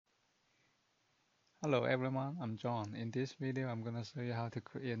Hello everyone, I'm John. In this video, I'm gonna show you how to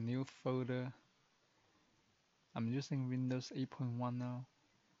create a new folder. I'm using Windows 8.1 now,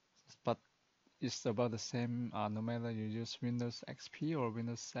 but it's about the same no matter you use Windows XP or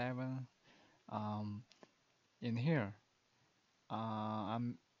Windows 7. Um, in here,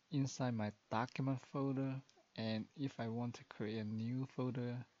 I'm inside my document folder, and if I want to create a new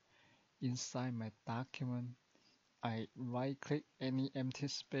folder inside my document, I right click any empty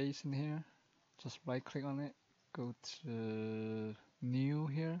space in here, just right click on it, go to new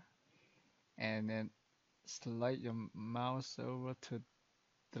here, and then slide your mouse over to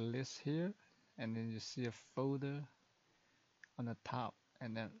the list here, and then you see a folder on the top,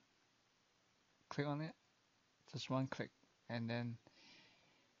 and then click on it, just one click, and then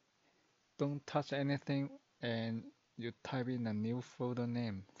don't touch anything, and you type in a new folder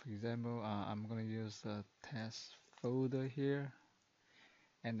name. For example, I'm gonna use a test folder here,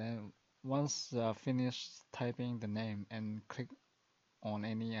 and then once finished typing the name and click on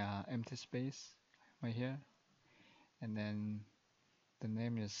any empty space right here, and then the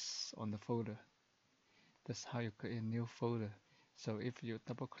name is on the folder. That's how you create a new folder. So if you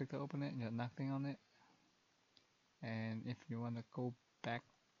double click to open it, you're nothing on it. And if you want to go back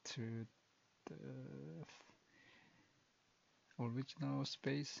to the original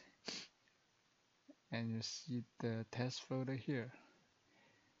space, and you see the test folder here.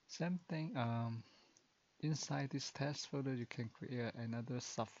 Same thing, inside this test folder, you can create another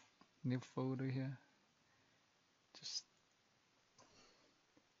sub new folder here. Just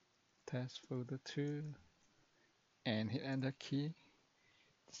test folder 2 and hit enter key.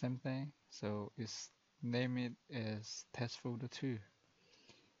 Same thing. So it's name it as test folder 2.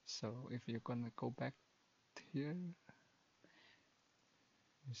 So if you're gonna go back here,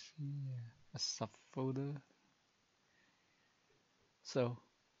 you see a subfolder. So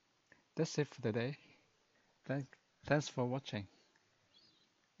that's it for today. Thank, thanks for watching.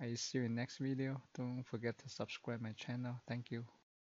 I see you in next video. Don't forget to subscribe my channel. Thank you.